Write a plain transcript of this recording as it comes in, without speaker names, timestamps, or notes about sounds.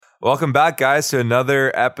Welcome back, guys, to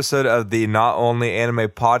another episode of the Not Only Anime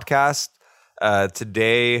Podcast.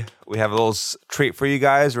 Today, we have a little treat for you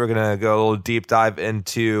guys. We're going to go a little deep dive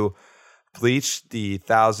into Bleach, the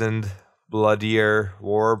Thousand Blood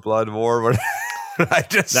War. What did I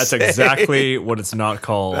just That's say? exactly what it's not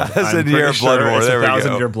called. Thousand Year Blood War. It's There we go.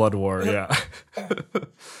 1,000 Year Blood War, yeah.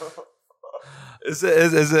 Is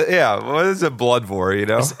it? Yeah, what is it? Blood War, you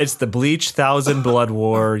know? It's the Bleach 1,000 Blood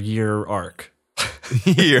War year arc.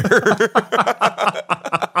 Year.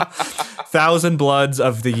 1,000 Bloods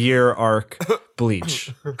of the Year arc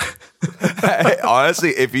Bleach.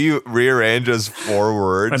 Honestly, if you rearrange those four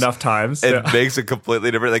words Enough times. it makes it completely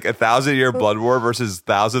different. Like 1,000 Year Blood War versus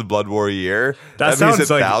 1,000 Blood War year. That means sounds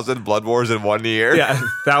like 1,000 Blood Wars in 1 year. Yeah,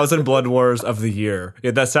 1,000 Blood Wars of the year.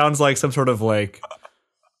 Yeah, that sounds like some sort of like.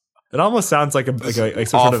 It almost sounds like some awful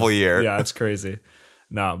sort of year. Yeah, it's crazy.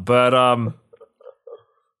 No, but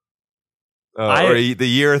Or the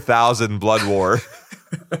year 1,000 Blood War.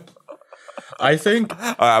 I think.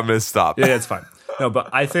 All right, I'm gonna stop. Yeah, it's fine. No, but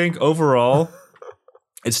I think overall,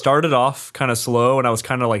 it started off kind of slow, and I was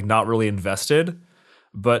kind of like not really invested.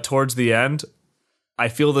 But towards the end, I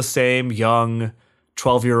feel the same young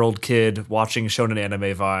 12-year-old kid watching shonen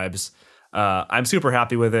anime vibes. I'm super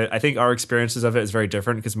happy with it. I think our experiences of it is very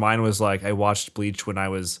different because mine was like I watched Bleach when I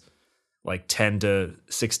was like 10 to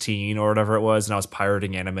 16 or whatever it was, and I was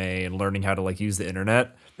pirating anime and learning how to like use the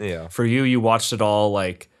internet. Yeah. For you watched it all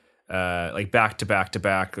like back to back to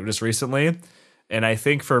back just recently. And I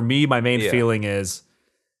think for me, my main feeling is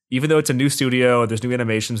even though it's a new studio, there's new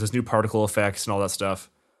animations, there's new particle effects and all that stuff,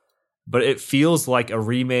 but it feels like a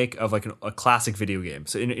remake of like a classic video game.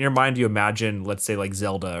 So in your mind, you imagine, let's say like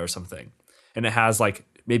Zelda or something, and it has like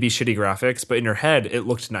maybe shitty graphics, but in your head, it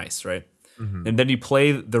looked nice, right? Mm-hmm. And then you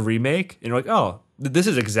play the remake and you're like, oh, this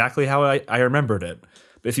is exactly how I remembered it.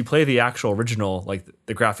 But if you play the actual original, like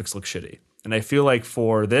the graphics look shitty. And I feel like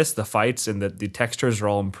for this, the fights and the textures are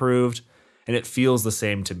all improved, and it feels the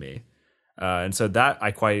same to me. And so that I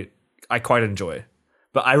quite enjoy.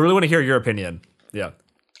 But I really want to hear your opinion. Yeah.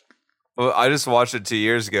 Well, I just watched it 2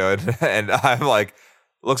 years ago, and I'm like,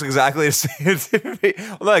 looks exactly the same to me.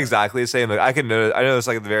 Well, not exactly the same. Like I noticed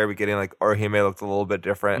like at the very beginning, like Orihime looked a little bit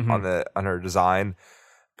different on her design,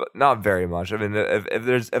 but not very much. I mean, if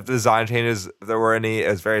the design changes, if there were any, it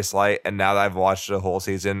was very slight. And now that I've watched the whole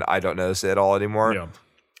season, I don't notice it at all anymore. Yeah.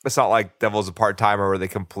 It's not like Devil's a part-timer where they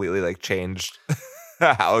completely like changed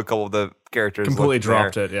how a couple of the characters completely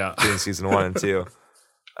dropped it. Yeah, in season 1 and 2.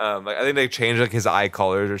 Like I think they changed like his eye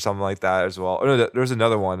colors or something like that as well. Oh no, there was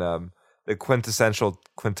another one. The quintessential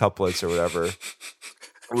quintuplets or whatever,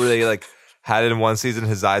 where they like had in one season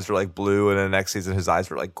his eyes were like blue, and then the next season his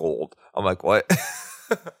eyes were like gold. I'm like, what?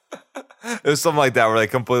 It was something like that where they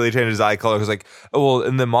completely changed his eye color. It was like, oh well,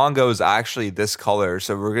 in the manga it was actually this color,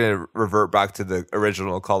 so we're gonna revert back to the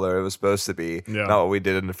original color it was supposed to be, not what we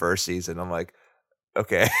did in the first season. I'm like,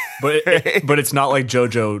 okay, but it's not like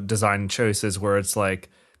JoJo design choices where it's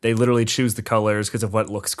like they literally choose the colors because of what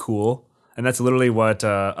looks cool. And that's literally what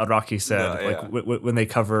Araki said. When they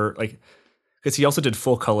cover, like, because he also did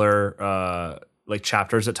full color like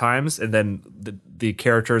chapters at times, and then the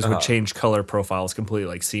characters would change color profiles completely,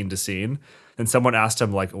 like scene to scene. And someone asked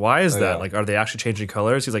him, like, why is that? Like, are they actually changing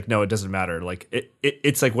colors? He's like, no, it doesn't matter. Like,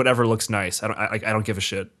 it's like whatever looks nice. I don't give a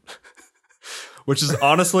shit. Which is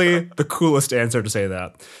honestly the coolest answer to say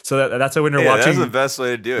that. So that's why when you're watching, that's the best way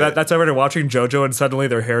to do it. That's why when you're watching JoJo and suddenly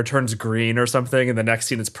their hair turns green or something, and the next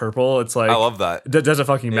scene it's purple. It's like, I love that. It doesn't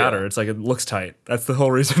fucking matter. It's like it looks tight. That's the whole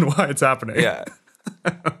reason why it's happening. Yeah.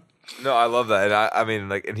 No, I love that, and I mean,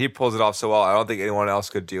 like, and he pulls it off so well. I don't think anyone else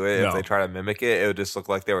could do it. If they try to mimik it, it would just look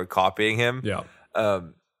like they were copying him. Yeah.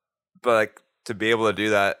 But like to be able to do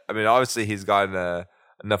that, I mean, obviously he's gotten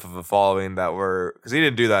enough of a following that because he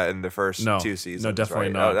didn't do that in the first 2 seasons. No, definitely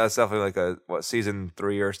right? not. That's definitely like season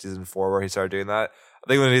 3 or season 4 where he started doing that. I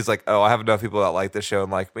think when he's like, oh, I have enough people that like this show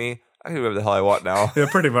and like me, I can do whatever the hell I want now. Yeah,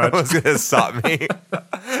 pretty much. No one's gonna stop me.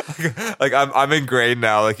 Like I'm ingrained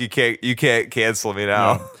now. Like you can't cancel me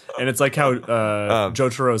now. No. And it's like how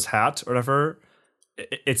Jotaro's hat or whatever.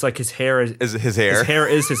 It's like his hair is his hair. His hair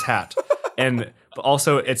is his hat, and but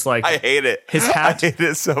also it's like I hate it. His hat. I hate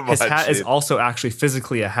it so much. His hat is also actually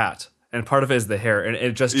physically a hat, and part of it is the hair, and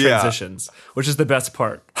it just transitions, which is the best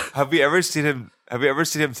part. Have you ever seen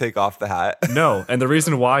him take off the hat? No, and the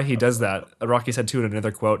reason why he does that, Rocky said too in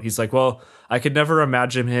another quote. He's like, "Well, I could never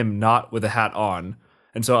imagine him not with a hat on,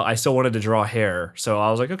 and so I still wanted to draw hair. So I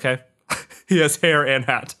was like, okay, he has hair and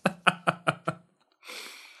hat."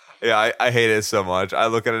 Yeah, I hate it so much. I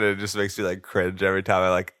look at it and it just makes me like cringe every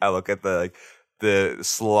time I look at the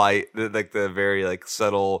slight, the very like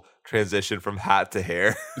subtle transition from hat to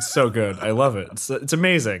hair. It's so good. I love it. It's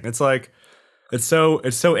amazing. It's like it's so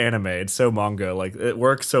anime. It's so manga. Like it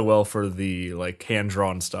works so well for the like hand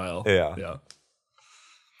drawn style. Yeah.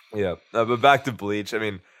 But back to Bleach. I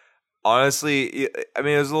mean, honestly, it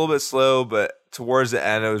was a little bit slow, but towards the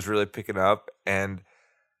end, it was really picking up, and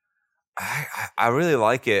I really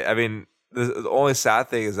like it. I mean, the only sad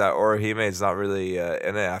thing is that Orihime is not really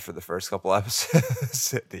in it after the first couple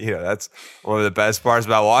episodes. That's one of the best parts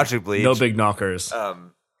about watching Bleach. No big knockers.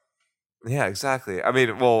 Yeah, exactly. I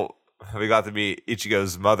mean, well, we got to meet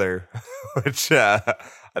Ichigo's mother, which I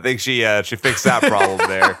think she fixed that problem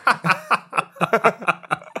there.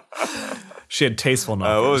 She had tasteful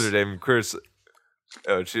knockers. What was her name? Chris.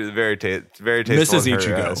 Oh, she was very tasteful. Mrs. in her,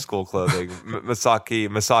 Ichigo. School clothing. Masaki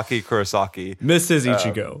Kurosaki. Mrs.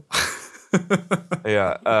 Ichigo.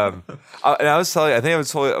 Yeah. And I was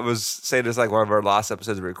saying this like one of our last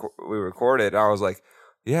episodes we recorded, and I was like,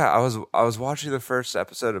 yeah, I was watching the first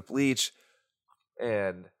episode of Bleach,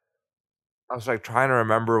 and I was like trying to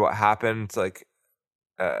remember what happened, like,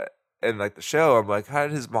 in like the show. I'm like, how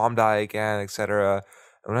did his mom die again, etc.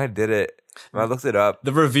 And when I did it, when I looked it up,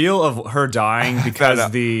 the reveal of her dying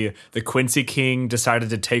because the Quincy King decided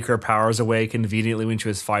to take her powers away conveniently when she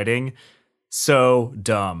was fighting, so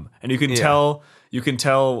dumb. And you can tell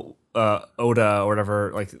Oda or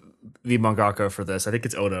whatever, like the mangaka for this. I think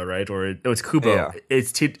it's Oda, right? Or it's Kubo. Yeah.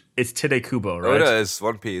 It's Tide Kubo, right? Oda is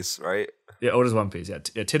One Piece, right? Yeah, Oda's One Piece.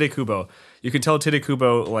 Yeah, Tide Kubo. You can tell Tide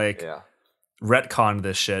Kubo retconned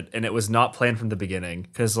this shit, and it was not planned from the beginning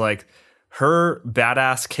because like her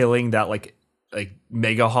badass killing that like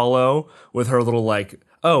mega hollow with her little like,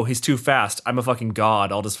 oh, he's too fast, I'm a fucking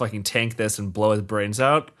god, I'll just fucking tank this and blow his brains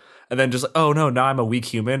out, and then just like, oh no, now I'm a weak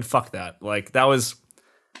human, fuck that. Like that was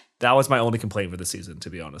my only complaint for the season, to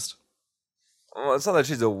be honest. Well, it's not that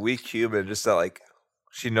she's a weak human, just that like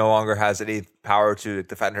she no longer has any power to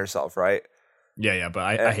defend herself, right? Yeah, but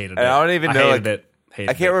I hated it. And I don't even know, like,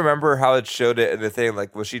 I can't remember how it showed it in the thing.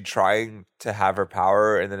 Like, was she trying to have her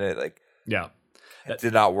power and then it like it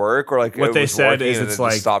did not work, or like what they said is it's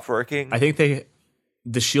like stopped working? I think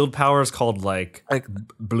the shield power is called like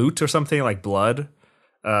Blut or something, like blood.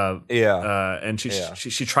 And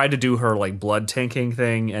she tried to do her like blood tanking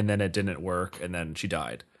thing, and then it didn't work, and then she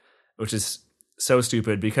died, which is so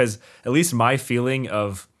stupid because at least my feeling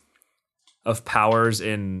of powers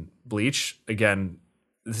in Bleach, again,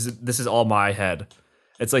 this is all my head.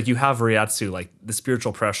 It's like you have Reiatsu, like the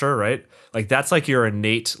spiritual pressure, right? Like that's like your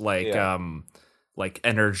innate like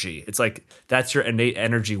energy. It's like that's your innate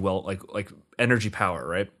energy, like energy power,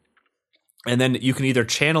 right? And then you can either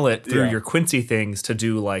channel it through your Quincy things to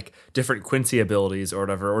do like different Quincy abilities or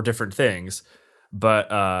whatever, or different things.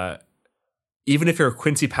 But even if your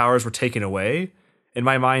Quincy powers were taken away, in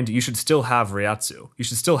my mind, you should still have Reiatsu. You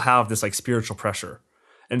should still have this like spiritual pressure.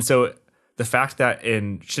 And so the fact that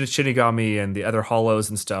in Shinigami and the other hollows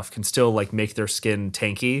and stuff can still like make their skin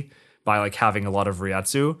tanky by like having a lot of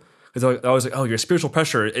Reiatsu. Because I was like, oh, your spiritual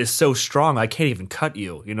pressure is so strong, I can't even cut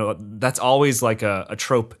you. You know, that's always like a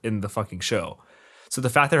trope in the fucking show. So the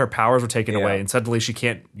fact that her powers were taken away and suddenly she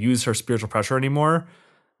can't use her spiritual pressure anymore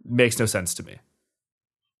makes no sense to me.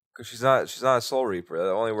 Because she's not a Soul Reaper.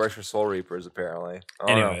 That only works for Soul Reapers, apparently.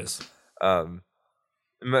 Anyways.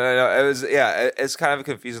 It's kind of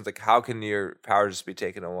confusing. Like, how can your powers just be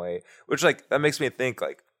taken away? Which, like, that makes me think,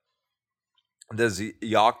 like, does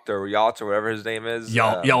Yacht or whatever his name is,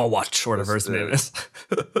 Yawatch or whatever his name is,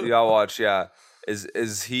 Yawatch,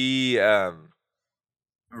 is he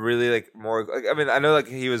really like more? Like, I mean, I know like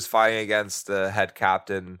he was fighting against the head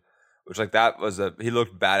captain, which like that was he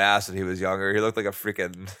looked badass when he was younger. He looked like a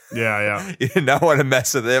freaking you did not want to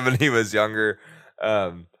mess with him when he was younger,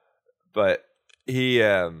 but he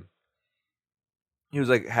was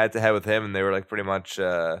like head to head with him, and they were like pretty much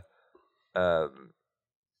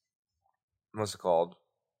what's it called?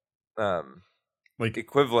 Like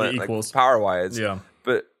equivalent, like power wise. Yeah.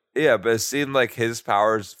 But it seemed like his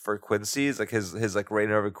powers for Quincy's, like his like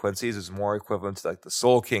reign over Quincy's is more equivalent to like the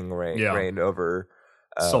Soul King reign over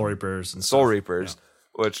Soul Reapers and Soul Reapers.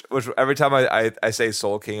 Yeah. Which every time I say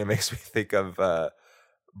Soul King, it makes me think of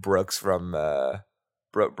Brooks from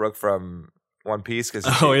Brooke from One Piece, because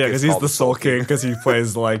he's the Soul King because he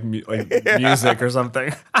plays like music or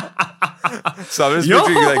something. So I'm just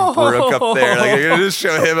picturing like Brooke up there, like you're gonna just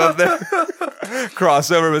show him up there.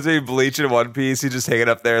 Crossover between Bleach and One Piece. He's just hanging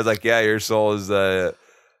up there. It's like, yeah, your soul is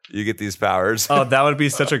you get these powers. Oh, that would be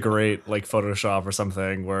such a great like Photoshop or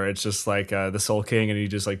something where it's just like the Soul King and you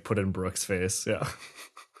just like put in Brooke's face. Yeah.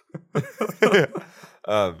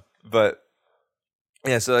 But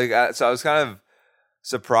yeah, so I was kind of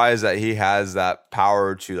surprised that he has that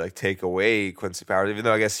power to like take away Quincy powers, even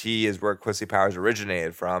though I guess he is where Quincy powers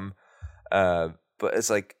originated from. But it's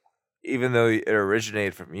like, even though it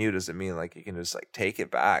originated from you, doesn't mean like you can just like take it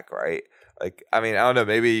back, right? Like, I mean, I don't know.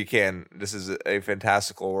 Maybe you can. This is a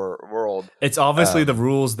fantastical world. It's obviously the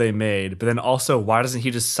rules they made, but then also, why doesn't he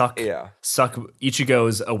just suck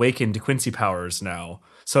Ichigo's awakened Quincy powers now?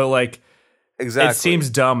 So like, exactly, it seems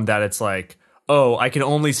dumb that it's like, oh, I can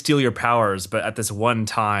only steal your powers, but at this one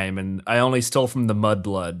time, and I only stole from the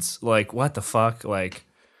Mudbloods. Like, what the fuck? Like,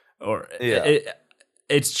 or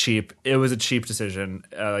it's cheap. It was a cheap decision.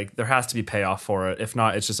 Like, there has to be payoff for it. If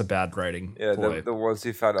not, it's just a bad writing. Yeah, the ones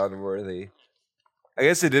he found unworthy. I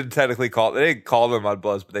guess they didn't technically they didn't call them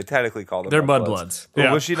Mudbloods, but they technically called them. They're Mudbloods.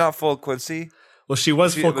 But was she not full Quincy? Well, she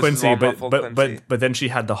was full Quincy, but then she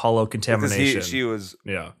had the hollow contamination. She was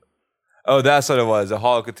Oh, that's what it was, a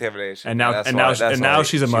hollow contamination. And now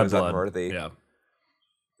she's a Mudblood.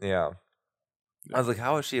 Yeah. I was like,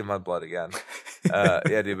 how is she a Mudblood again?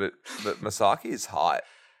 Yeah, dude, but Masaki's hot.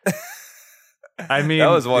 I mean, that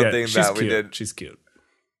was one thing that we did. She's cute.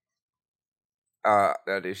 No,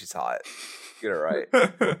 dude, she's hot. Get her right.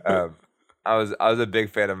 I was a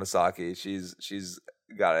big fan of Masaki. She's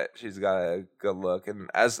got it. She's got a good look,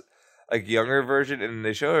 and as like younger version, and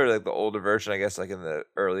they show her like the older version, I guess, like in the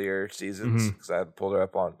earlier seasons, because I pulled her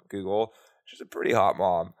up on Google. She's a pretty hot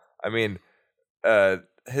mom. I mean,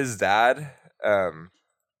 his dad,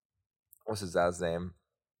 what's his dad's name?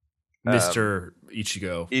 Mr.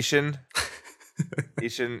 Ichigo. Ishin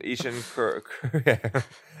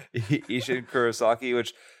Kurosaki.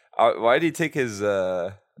 Which why did he take his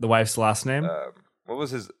the wife's last name? What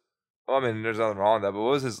was his? Well, I mean, there's nothing wrong with that, but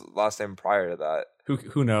what was his last name prior to that?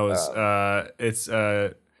 Who knows? It's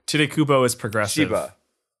Tadekubo is progressive. Shiba.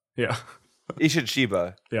 Yeah. Ishin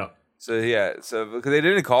Shiba. Yeah. So because they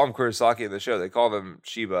didn't call him Kurosaki in the show, they called him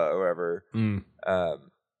Shiba or whatever.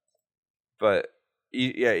 But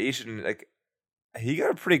Ishin, like, he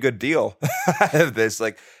got a pretty good deal out of this.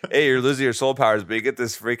 Like, hey, you're losing your soul powers, but you get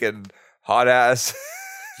this freaking hot ass.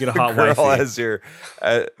 You get a hot girl wife as your,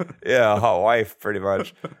 a hot wife, pretty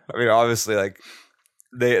much. I mean, obviously, like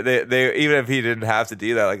they even if he didn't have to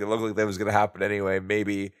do that, like it looked like that was going to happen anyway,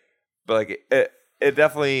 maybe. But like it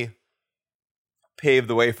definitely paved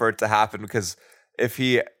the way for it to happen, because if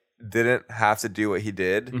he didn't have to do what he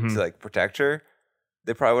did to like protect her,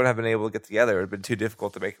 they probably wouldn't have been able to get together. It would have been too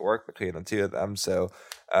difficult to make it work between the two of them. So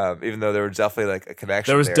even though there was definitely like a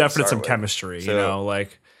connection, there was definitely some chemistry. So, you know,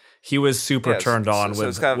 like he was super turned on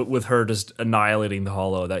with her just annihilating the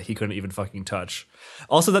Hollow that he couldn't even fucking touch.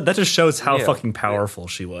 Also, that just shows how fucking powerful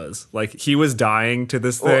she was. Like, he was dying to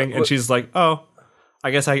this thing, and she's like, "Oh,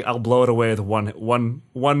 I guess I'll blow it away with one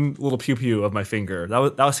little pew pew of my finger."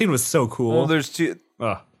 That scene was so cool. Well, there's two.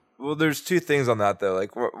 Well, there's two things on that though.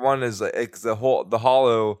 Like, one is like the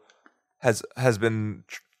Hollow has been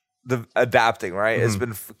adapting, right? It's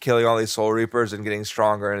been killing all these Soul Reapers and getting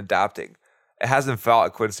stronger and adapting. It hasn't fought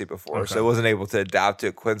a Quincy before, so it wasn't able to adapt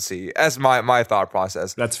to Quincy. That's my thought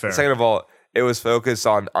process. That's fair. Second of all, it was focused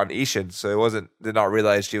on Ishin, so it did not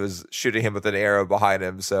realize she was shooting him with an arrow behind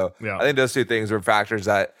him. So I think those two things were factors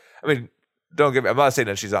that, I mean, don't get me, I'm not saying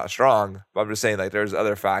that she's not strong, but I'm just saying like there's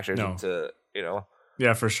other factors into, you know.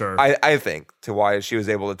 Yeah, for sure. I think to why she was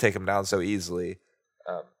able to take him down so easily.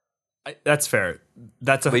 That's fair.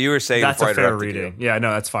 But you were saying that's a fair reading. Yeah,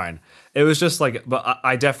 no, that's fine. It was just like, but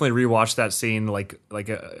I definitely rewatched that scene like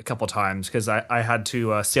a couple times because I had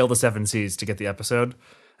to sail the 7 seas to get the episode,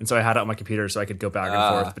 and so I had it on my computer so I could go back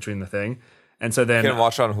and forth between the thing. And so then you can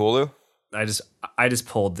watch it on Hulu. I just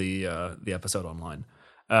pulled the episode online,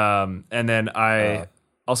 and then I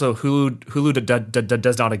also Hulu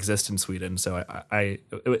does not exist in Sweden, so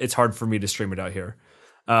it's hard for me to stream it out here.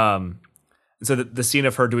 So the scene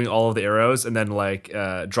of her doing all of the arrows and then like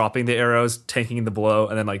dropping the arrows, tanking the blow,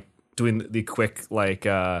 and then like doing the quick like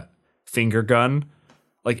finger gun,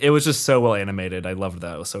 like it was just so well animated. I loved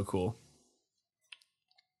that. It was so cool.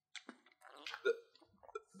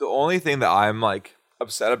 The only thing that I'm like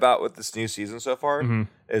upset about with this new season so far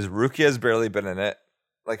is Rukia's barely been in it.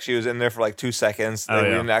 Like she was in there for like 2 seconds. We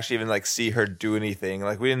didn't actually even like see her do anything.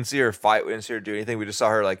 Like we didn't see her fight. We didn't see her do anything. We just saw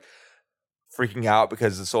her like freaking out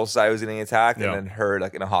because the Soul Society was getting attacked, and then her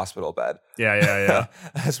like in a hospital bed. Yeah.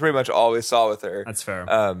 That's pretty much all we saw with her. That's fair.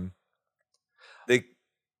 Did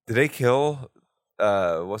they kill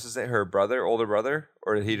what's his name? Her brother, older brother,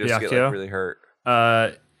 or did he just get like really hurt?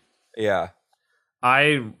 Yeah.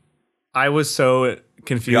 I was so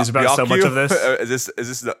confused about so much of this.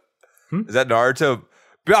 Is that Naruto?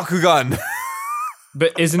 Byakugan.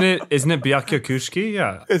 But isn't it Byakuya Kushiki?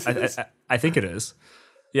 Yeah, I think it is.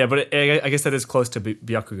 Yeah, but I guess that is close to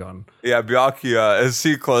Byakugan. Yeah, Byakuya is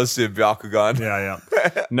too close to Byakugan. Yeah.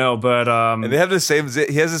 No, but and they have the same.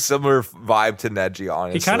 He has a similar vibe to Neji.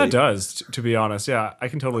 Honestly, he kind of does, to be honest. Yeah, I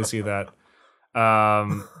can totally see that.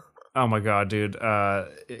 Oh my god, dude.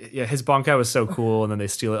 Yeah, his Bankai was so cool, and then they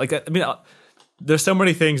steal it. Like, I mean, there's so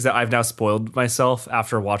many things that I've now spoiled myself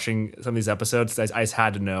after watching some of these episodes. I just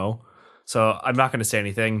had to know, so I'm not going to say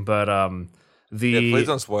anything. But please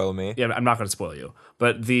don't spoil me. Yeah, I'm not going to spoil you.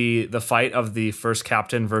 But the fight of the first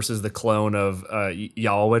captain versus the clone of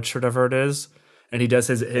Yalwich, whatever it is, and he does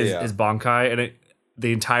his Bankai, and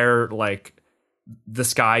the entire the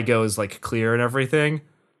sky goes clear and everything.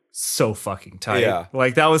 So fucking tight. Yeah.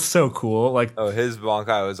 That was so cool. His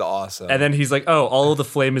Bankai was awesome. And then he's like, oh, all of the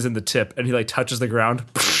flame is in the tip, and he touches the ground,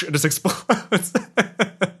 it just explodes.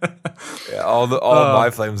 Yeah, all of my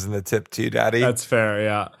flames in the tip too, Daddy. That's fair,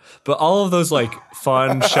 yeah. But all of those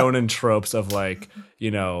fun shonen tropes of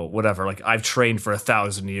whatever, I've trained for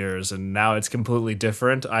 1,000 years and now it's completely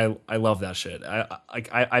different. I love that shit.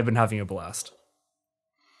 I've been having a blast.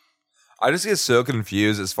 I just get so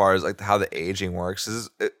confused as far as how the aging works.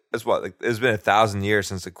 It's what it's been 1,000 years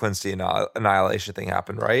since the Quincy annihilation thing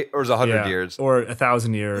happened, right? Or is it 100 years? Or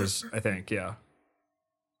 1,000 years, I think. Yeah.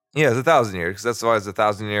 Yeah, it's 1,000 years because that's why it's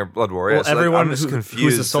 1,000-year Blood War. Well, everyone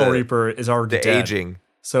who's a Soul Reaper is already dead. Aging.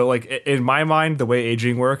 So, in my mind, the way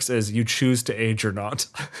aging works is you choose to age or not.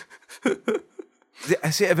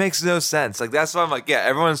 See, it makes no sense. That's why I'm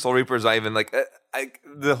everyone in Soul Reaper is not even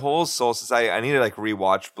the whole Soul Society. I need to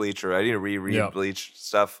rewatch Bleach, or I need to reread Bleach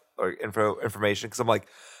stuff or information because I'm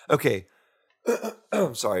okay.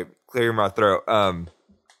 I'm sorry, clearing my throat.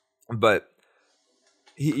 But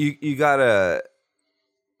you gotta.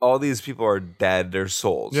 All these people are dead. They're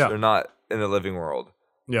souls. Yeah. They're not in the living world.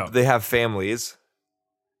 Yeah, they have families,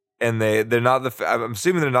 and they're not I'm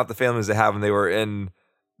assuming they're not the families they have when they were in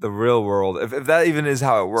the real world. If that even is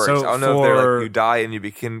how it works, so I don't know if they're you die and you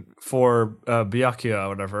become for Byakuya or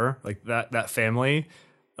whatever, that family.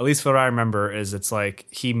 At least what I remember is it's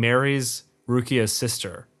he marries Rukia's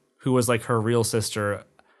sister, who was her real sister.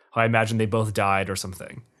 I imagine they both died or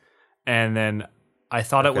something, and then. I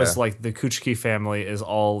thought it was the Kuchiki family is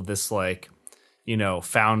all this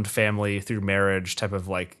found family through marriage type of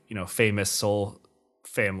famous soul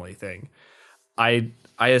family thing. I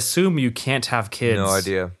assume you can't have kids. No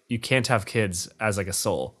idea. You can't have kids as a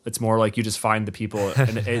soul. It's more you just find the people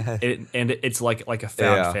and it's like a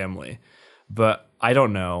found family. But I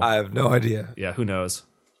don't know. I have no idea. Yeah, who knows?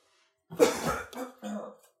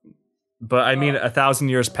 But I mean, 1,000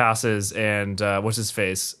 years passes and what's his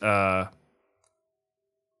face?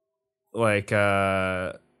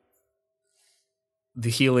 The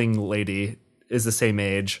healing lady is the same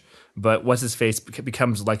age, but what's his face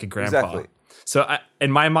becomes like a grandpa. Exactly. So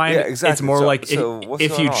in my mind, it's more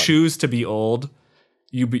if you choose to be old,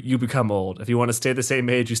 you become old. If you want to stay the same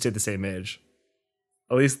age, you stay the same age.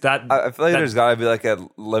 At least that. I feel there's got to be a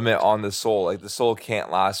limit on the soul. The soul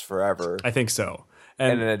can't last forever. I think so,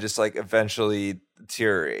 and then it just eventually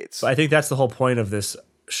deteriorates. So I think that's the whole point of this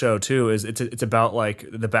show too, is it's about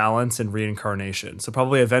the balance and reincarnation. So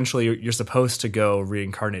probably eventually you're supposed to go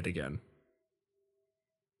reincarnate again.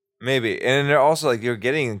 Maybe. And they're also you're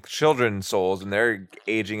getting children souls and they're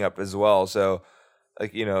aging up as well. So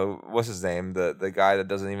what's his name? The guy that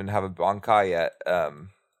doesn't even have a Bankai yet.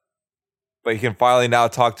 But he can finally now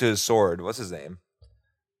talk to his sword. What's his name?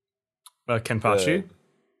 Kenpachi?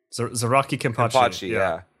 Zaraki Kenpachi. Kenpachi,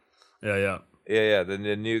 yeah. Yeah, the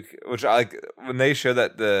nuke, which I when they showed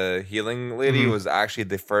that the healing lady was actually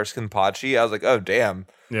the first Kenpachi, I was oh damn.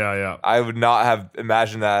 Yeah. I would not have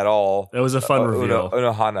imagined that at all. It was a fun reveal.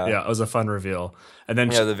 Unohana. Yeah, it was a fun reveal. And then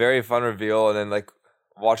the very fun reveal, and then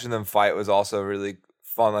watching them fight was also really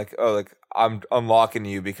fun. I'm unlocking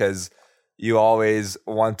you because you always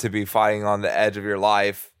want to be fighting on the edge of your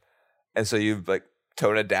life, and so you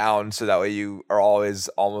tone it down so that way you are always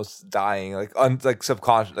almost dying,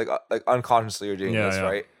 subconscious, unconsciously you're doing this,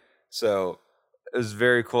 right? So it was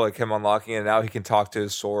very cool, him unlocking it. And now he can talk to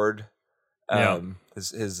his sword.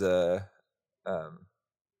 His what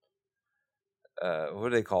do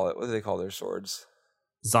they call it? What do they call their swords?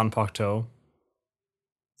 Zanpakuto.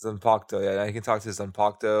 Yeah. Now he can talk to his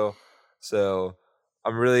Zanpakuto. So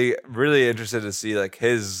I'm really, really interested to see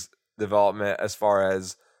his development as far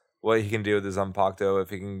as what he can do with his Zanpakuto,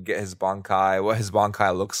 if he can get his Bankai, what his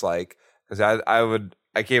Bankai looks like. Because I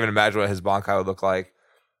can't even imagine what his Bankai would look like.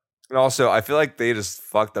 And also, I feel they just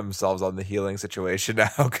fucked themselves on the healing situation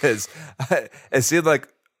now, because it seemed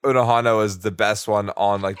Unohana was the best one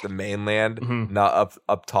on the mainland, not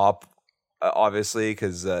up top, obviously,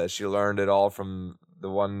 because she learned it all from the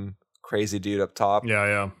one crazy dude up top.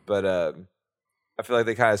 Yeah. But I feel like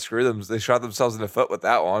they kind of screwed them. They shot themselves in the foot with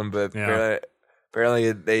that one. But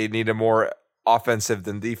apparently they need a more offensive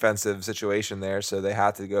than defensive situation there, so they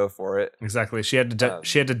had to go for it. Exactly. She had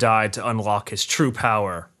to die to unlock his true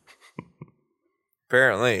power.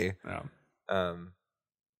 Apparently. Yeah.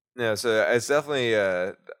 So it's definitely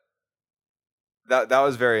that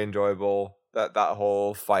was very enjoyable, that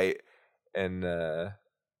whole fight. And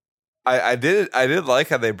I did like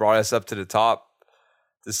how they brought us up to the top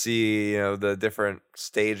to see, the different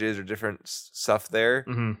stages or different stuff there.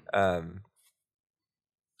 Mm-hmm.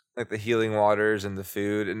 Like the healing waters and the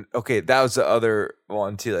food. And okay, that was the other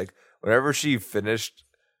one too. Like whenever she finished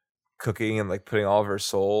cooking and like putting all of her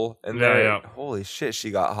soul in there, holy shit,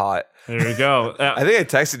 she got hot. There you go. I think I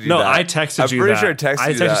texted you that. No, I texted you that. I'm pretty sure I texted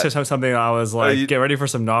you that. I texted you something. I was like, get ready for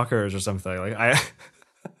some knockers or something. Like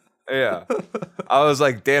Yeah. I was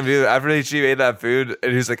like, damn, dude, after she made that food,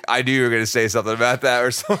 and he's like, I knew you were going to say something about that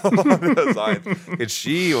or something along those lines.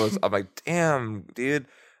 And I'm like, damn, dude,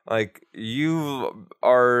 like, you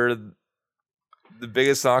are the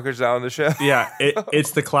biggest knockers out on the show. Yeah,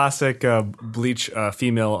 it's the classic Bleach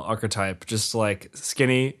female archetype, just like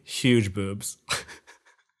skinny, huge boobs.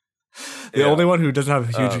 The only one who doesn't have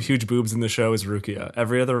huge boobs in the show is Rukia.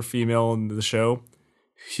 Every other female in the show,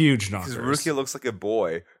 huge knockers. Because Rukia looks like a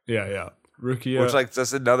boy. Yeah. Rukia. Which, like,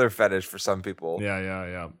 that's another fetish for some people.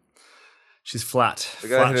 Yeah. She's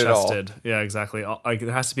flat-chested. Yeah, exactly. Like,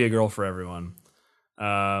 there has to be a girl for everyone.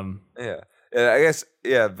 Yeah, I guess,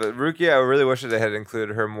 but Rukia, I really wish that they had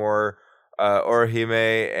included her more.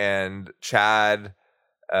 Orihime and Chad,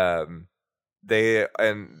 they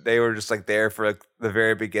were just like there for like the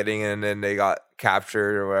very beginning, and then they got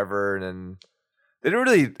captured or whatever, and then they didn't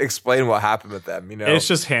really explain what happened with them. It's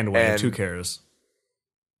just hand waved. Who cares?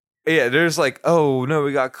 Yeah, they're just like, oh no,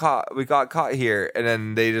 we got caught here, and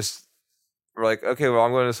then they just were like, okay, well,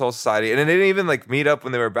 I'm going to Soul Society, and then they didn't even like meet up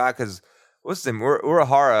when they were back because. What's his name?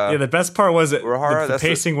 Urahara. Yeah, the best part was the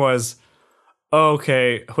pacing was,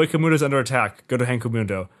 okay, Huikamudo's under attack. Go to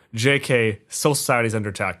Hankomundo. JK, Soul Society's under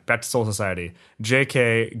attack. Back to Soul Society.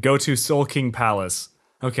 JK, go to Soul King Palace.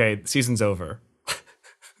 Okay, season's over.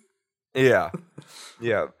 Yeah.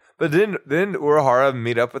 But didn't Urahara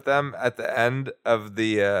meet up with them at the end of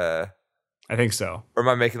the? I think so. Or am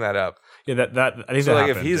I making that up? Yeah, that I think so. That Like,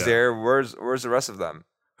 happened, if he's there, where's the rest of them?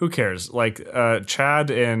 Who cares? Like, Chad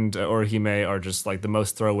and Orihime are just like the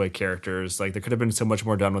most throwaway characters. Like, there could have been so much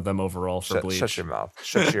more done with them overall for Bleach. Shut your mouth.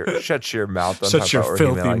 Shut your mouth. Don't shut your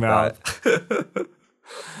filthy like mouth.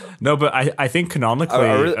 No, but I think canonically,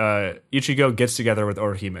 Ichigo gets together with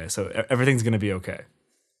Orihime, so everything's going to be okay.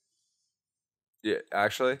 Yeah,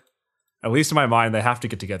 actually. At least in my mind, they have to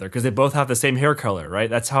get together because they both have the same hair color, right?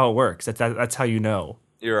 That's how it works. That's how you know.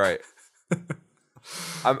 You're right.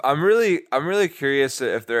 I'm really curious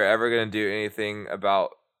if they're ever going to do anything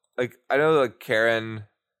about, like, I know like Karen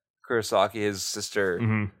Kurosaki, his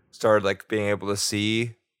sister, started like being able to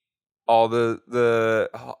see all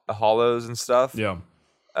the hollows and stuff. Yeah.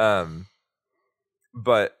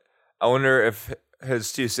 But I wonder if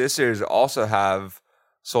his two sisters also have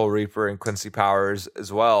Soul Reaper and Quincy powers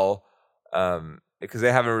as well, because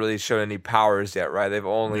they haven't really shown any powers yet, right? They've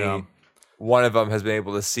only one of them has been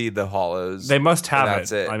able to see the hollows. They must have it.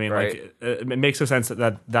 That's it. I mean, right? like it makes no sense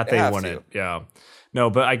that they want it. Yeah. No,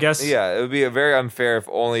 but I guess it would be very unfair if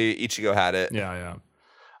only Ichigo had it. Yeah.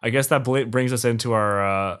 I guess that brings us into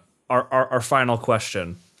our final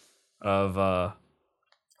question of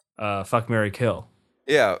fuck, marry, kill.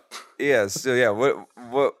 Yeah. So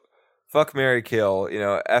what fuck, marry, kill,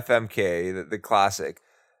 FMK, the classic.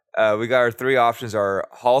 We got our three options are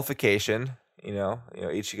holification,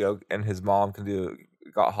 Ichigo and his mom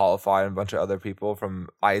got holified and a bunch of other people from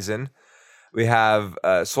Aizen. We have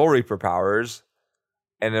Soul Reaper powers,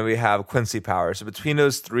 and then we have Quincy powers. So between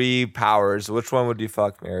those three powers, which one would you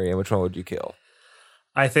fuck, marry, and which one would you kill?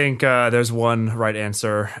 I think there's one right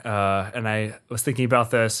answer, and I was thinking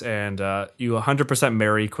about this, and you 100%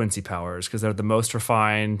 marry Quincy powers because they're the most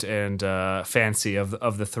refined and fancy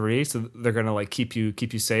of the three, so they're gonna like keep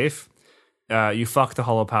you safe. You fuck the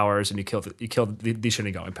hollow powers, and you kill the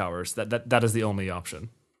Shinigami powers. That is the only option.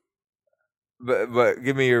 But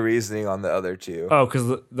give me your reasoning on the other two. Oh,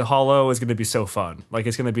 because the hollow is going to be so fun. Like,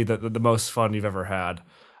 it's going to be the most fun you've ever had.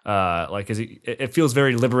 Like, it feels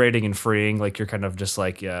very liberating and freeing. Like, you're kind of just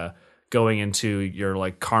like going into your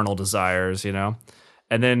like carnal desires, And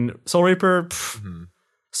then Soul Reaper,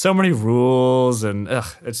 so many rules, and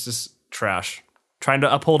it's just trash. Trying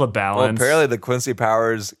to uphold a balance. Well, apparently the Quincy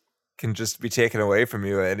powers can just be taken away from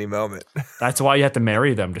you at any moment. That's why you have to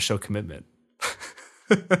marry them to show commitment.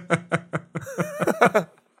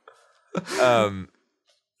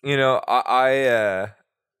 You know,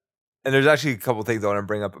 and there's actually a couple things I want to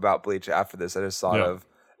bring up about Bleach after this. I just thought of,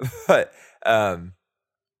 but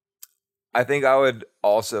I think I would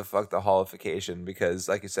also fuck the holification because,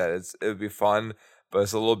 like you said, it would be fun, but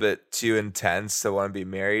it's a little bit too intense to want to be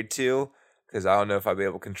married to because I don't know if I'd be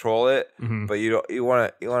able to control it. Mm-hmm. But you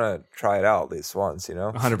want to try it out at least once, you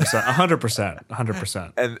know.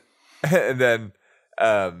 100%. And then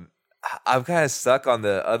I'm kind of stuck on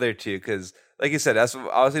the other two because, like you said, I was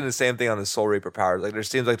thinking the same thing on the Soul Reaper powers. Like there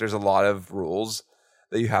seems like there's a lot of rules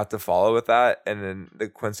that you have to follow with that, and then the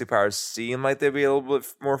Quincy powers seem like they'd be a little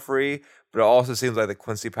bit more free. But it also seems like the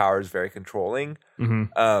Quincy power is very controlling.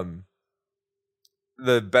 Mm-hmm.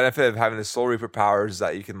 The benefit of having the Soul Reaper powers is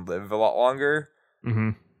that you can live a lot longer,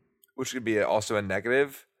 which could be also a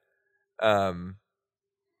negative. You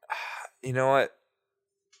know what?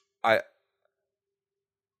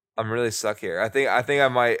 I'm really stuck here. I think I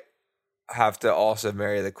might have to also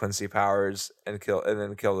marry the Quincy powers and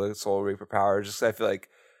then kill the Soul Reaper powers. Just 'cause I feel like,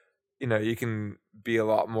 you know, you can be a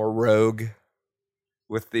lot more rogue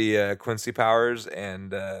with the Quincy powers,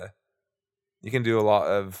 and you can do a lot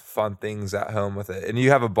of fun things at home with it. And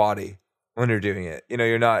you have a body when you're doing it. You know,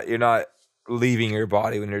 you're not leaving your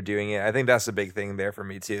body when you're doing it. I think that's a big thing there for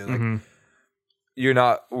me too. Like you're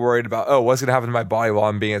not worried about what's gonna happen to my body while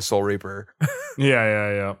I'm being a Soul Reaper.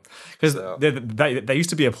 Yeah. Because that used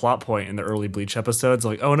to be a plot point in the early Bleach episodes.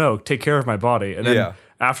 Like, oh no, take care of my body, and then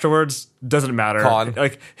afterwards doesn't matter.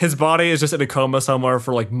 Like his body is just in a coma somewhere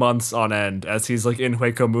for like months on end as he's like in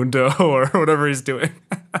Hueco Mundo or whatever he's doing.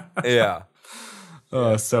 Yeah.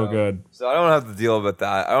 Oh, so good. So I don't have to deal with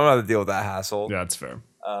that. I don't have to deal with that hassle. Yeah, that's fair.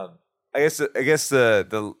 I guess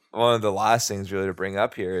the one of the last things really to bring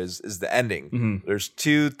up here is the ending. Mm-hmm. There's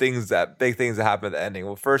two big things that happen at the ending.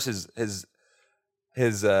 Well, first his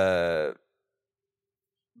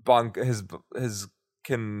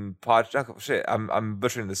shit. I'm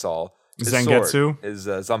butchering this all. His Zangetsu sword is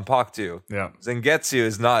Zanpakuto. Yeah, Zangetsu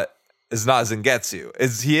is not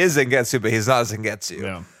Zangetsu. He is Zangetsu, but he's not Zangetsu.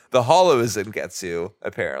 Yeah. The Hollow is Zangetsu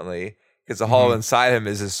apparently. Because the hollow inside him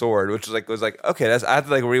is his sword, which was like okay. I have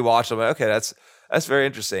to like rewatch. I'm like okay, that's very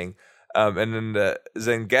interesting. And then the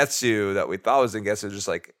Zangetsu that we thought was Zangetsu is just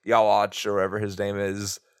like Yawatch or whatever his name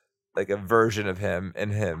is, like a version of him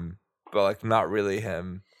in him, but like not really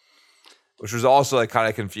him, which was also like kind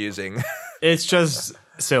of confusing. It's just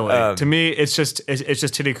silly to me. It's just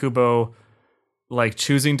Titty Kubo like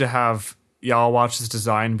choosing to have Yawatch's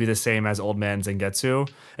design be the same as Old Man Zangetsu.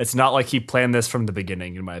 It's not like he planned this from the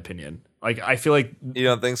beginning, in my opinion. Like I feel like you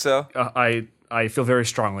don't think so. I feel very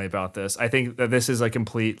strongly about this. I think that this is a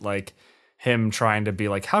complete like him trying to be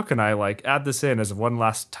like, how can I like add this in as one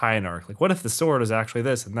last tie-in arc? Like, what if the sword is actually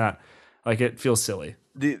this and that? Like, it feels silly.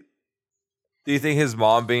 Do you think his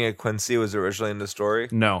mom being a Quincy was originally in the story?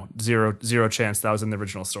 No, zero chance that was in the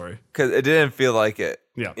original story. Because it didn't feel like it.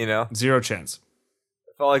 Yeah, you know, zero chance.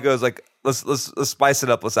 It felt like it was like let's spice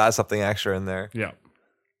it up. Let's add something extra in there. Yeah.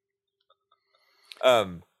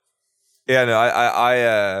 Yeah, no,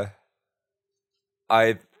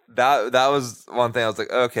 that was one thing I was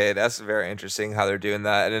like, okay, that's very interesting how they're doing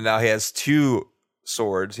that. And then now he has two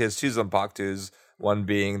swords. He has two Zanpakutos, one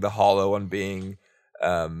being the Hollow, one being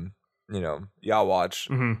Yawatch.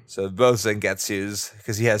 So both Zangetsus,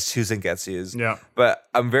 because he has two Zangetsus. Yeah. But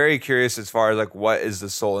I'm very curious as far as like what is the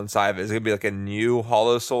soul inside of it? Is it gonna be like a new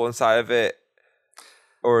Hollow soul inside of it?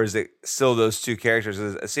 Or is it still those two characters?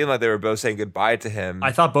 It seemed like they were both saying goodbye to him.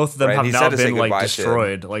 I thought both of them have now been like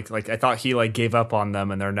destroyed. Like I thought he like gave up on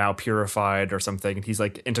them and they're now purified or something. And he's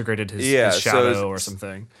like integrated his shadow or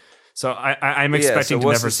something. So I'm expecting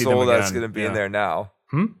to never see them again. That's going to be in there now.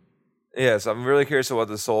 Yeah, so I'm really curious of what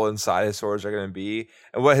the soul inside his swords are going to be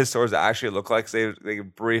and what his swords actually look like. They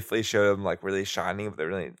briefly showed him like really shining, but they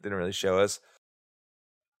really didn't really show us.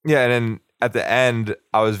 Yeah, and then at the end,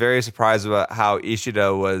 I was very surprised about how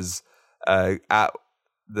Ishida was at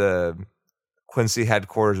the Quincy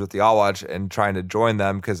headquarters with the Yawatch and trying to join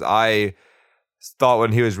them, because I thought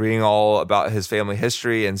when he was reading all about his family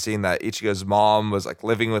history and seeing that Ichigo's mom was like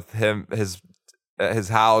living with him, his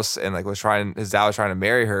house, and like his dad was trying to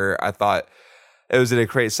marry her, I thought it was going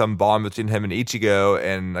to create some bond between him and Ichigo,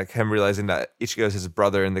 and like him realizing that Ichigo is his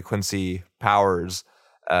brother in the Quincy powers,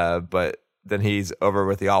 but then he's over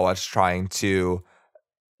with the Yawatch trying to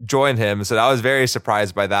join him. So I was very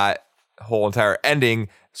surprised by that whole entire ending.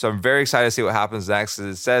 So I'm very excited to see what happens next. As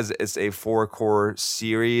it says, it's a 4-core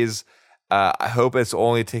series. I hope it's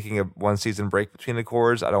only taking a 1-season break between the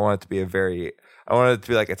cores. I don't want it to be I want it to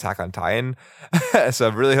be like Attack on Titan. So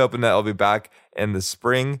I'm really hoping that I'll be back in the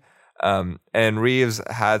spring. And Reeves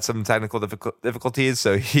had some technical difficulties,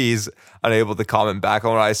 so he's unable to comment back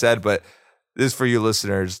on what I said. But this is for you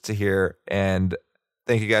listeners to hear. And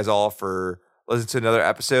thank you guys all for listening to another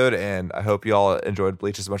episode. And I hope you all enjoyed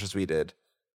Bleach as much as we did.